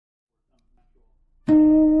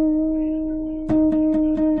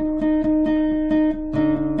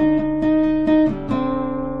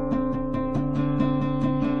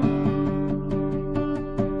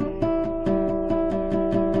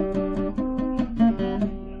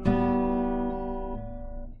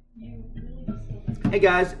Hey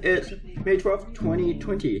guys, it's May 12th,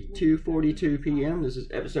 2020, 2:42 p.m. This is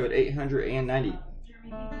episode 890.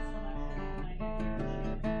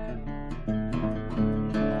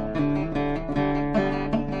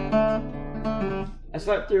 I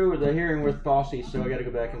slept through the hearing with Fossey, so I gotta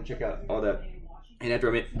go back and check out all that. And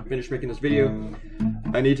after I finish making this video,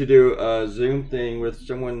 I need to do a Zoom thing with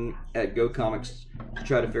someone at Go Comics to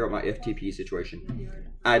try to figure out my FTP situation.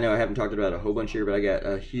 I know I haven't talked about it a whole bunch here, but I got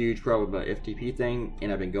a huge problem with my FTP thing,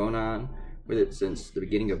 and I've been going on with it since the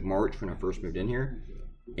beginning of March when I first moved in here.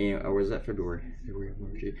 And or was that February?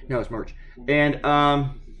 March? No, it's March. And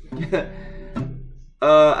I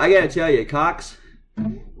gotta tell you, Cox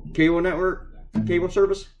cable network, cable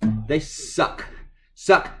service, they suck.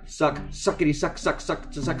 Suckity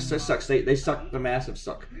sucks. They suck the massive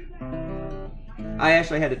suck. I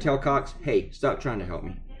actually had to tell Cox, hey, stop trying to help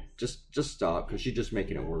me. Just stop, because you're just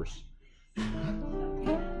making it worse.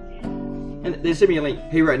 And they sent me a link.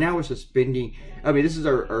 Hey, right now we're suspending. I mean, this is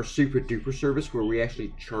our super duper service where we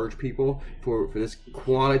actually charge people for this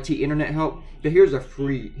quality internet help. But here's a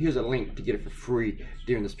link to get it for free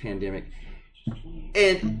during this pandemic.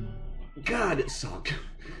 And God, it sucked.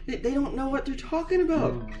 They don't know what they're talking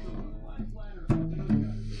about.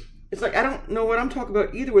 It's like I don't know what I'm talking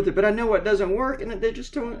about either with it, but I know what doesn't work, and they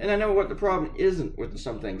just don't. And I know what the problem isn't with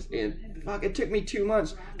some things. And fuck, it took me 2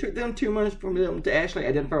 months. It took them 2 months for them to actually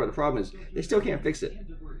identify what the problem is. They still can't fix it.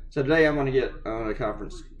 So today I'm gonna get on a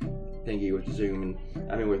conference thingy with Zoom, and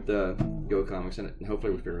I mean with Go Comics, and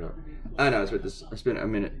hopefully we'll figure it out. I know it's with this. I spent a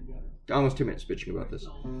minute, almost 2 minutes bitching about this.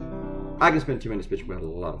 I can spend 2 minutes bitching about a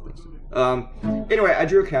lot of things. Anyway, I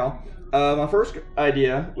drew a cow. My first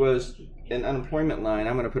idea was an unemployment line.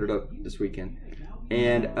 I'm going to put it up this weekend.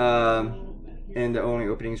 And the only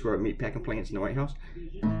openings were at meatpacking plants in the White House.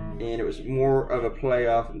 And it was more of a play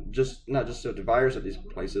off, not just of the virus at these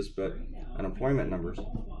places, but unemployment numbers.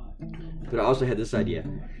 But I also had this idea.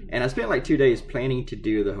 And I spent like 2 days planning to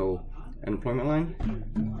do the whole unemployment line.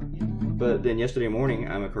 But then yesterday morning,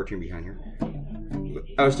 I'm a cartoon behind here.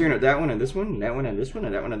 I was staring at that one and this one, and that one and this one,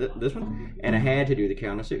 and that one and this one, and I had to do the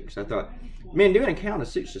cow in a suit because I thought, man, doing a cow in a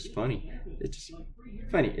suit's just funny. It's just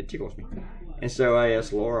funny. It tickles me. And so I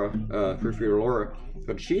asked Laura, proofreader Laura,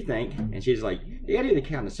 what did she think? And she's like, you gotta do the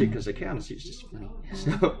cow in a suit because the cow in a suit's just funny.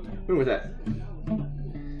 So went with that.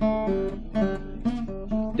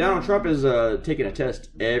 Donald Trump is taking a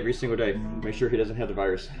test every single day. Make sure he doesn't have the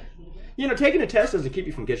virus. You know, taking a test doesn't keep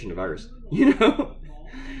you from catching the virus. You know?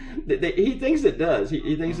 He thinks it does.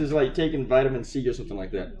 He thinks it's like taking vitamin C or something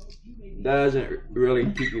like that. Doesn't really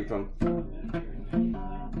keep you from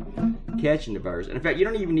catching the virus. And in fact, you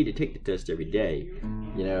don't even need to take the test every day.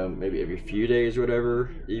 You know, maybe every few days or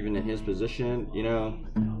whatever, even in his position, you know.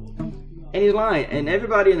 And he's lying. And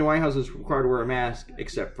everybody in the White House is required to wear a mask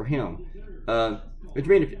except for him. Which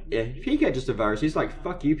means if he catches the virus, he's like,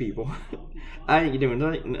 fuck you people. I ain't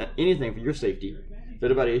doing anything for your safety.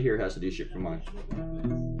 But everybody here has to do shit for mine.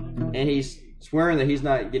 And he's swearing that he's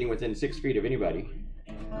not getting within 6 feet of anybody.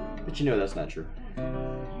 But you know that's not true.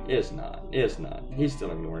 It's not. It's not. He's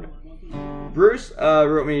still ignoring it. Bruce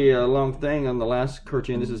wrote me a long thing on the last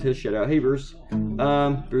cartoon. This is his shout out. Hey Bruce.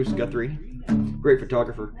 Bruce Guthrie. Great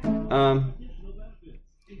photographer.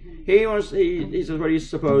 He says what he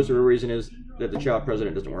supposes the reason is that the child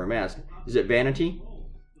president doesn't wear a mask. Is it vanity?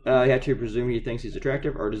 You have to presume he thinks he's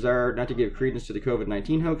attractive, or desire not to give credence to the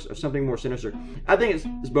COVID-19 hoax, or something more sinister. I think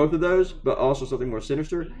it's both of those, but also something more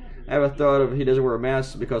sinister. I have a thought of he doesn't wear a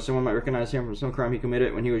mask because someone might recognize him from some crime he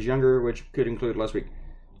committed when he was younger, which could include last week.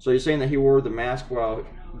 So you're saying that he wore the mask while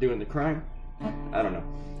doing the crime? I don't know.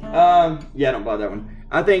 Yeah, I don't buy that one.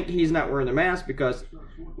 I think he's not wearing the mask because,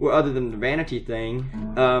 well, other than the vanity thing,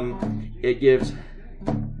 it gives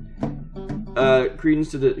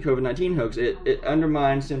credence to the COVID-19 hoax. It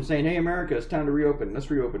undermines him saying, hey America, it's time to reopen.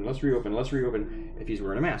 Let's reopen if he's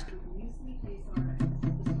wearing a mask.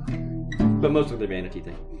 But mostly the vanity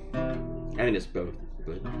thing. I mean, it's both.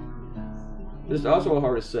 But it's also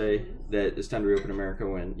hard to say that it's time to reopen America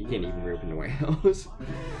when you can't even reopen the White House.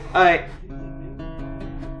 Alright.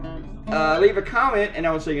 Leave a comment and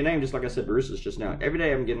I will say your name just like I said Bruce's just now. Every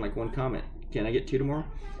day I'm getting like one comment. Can I get 2 tomorrow?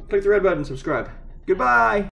 Click the red button and subscribe. Goodbye!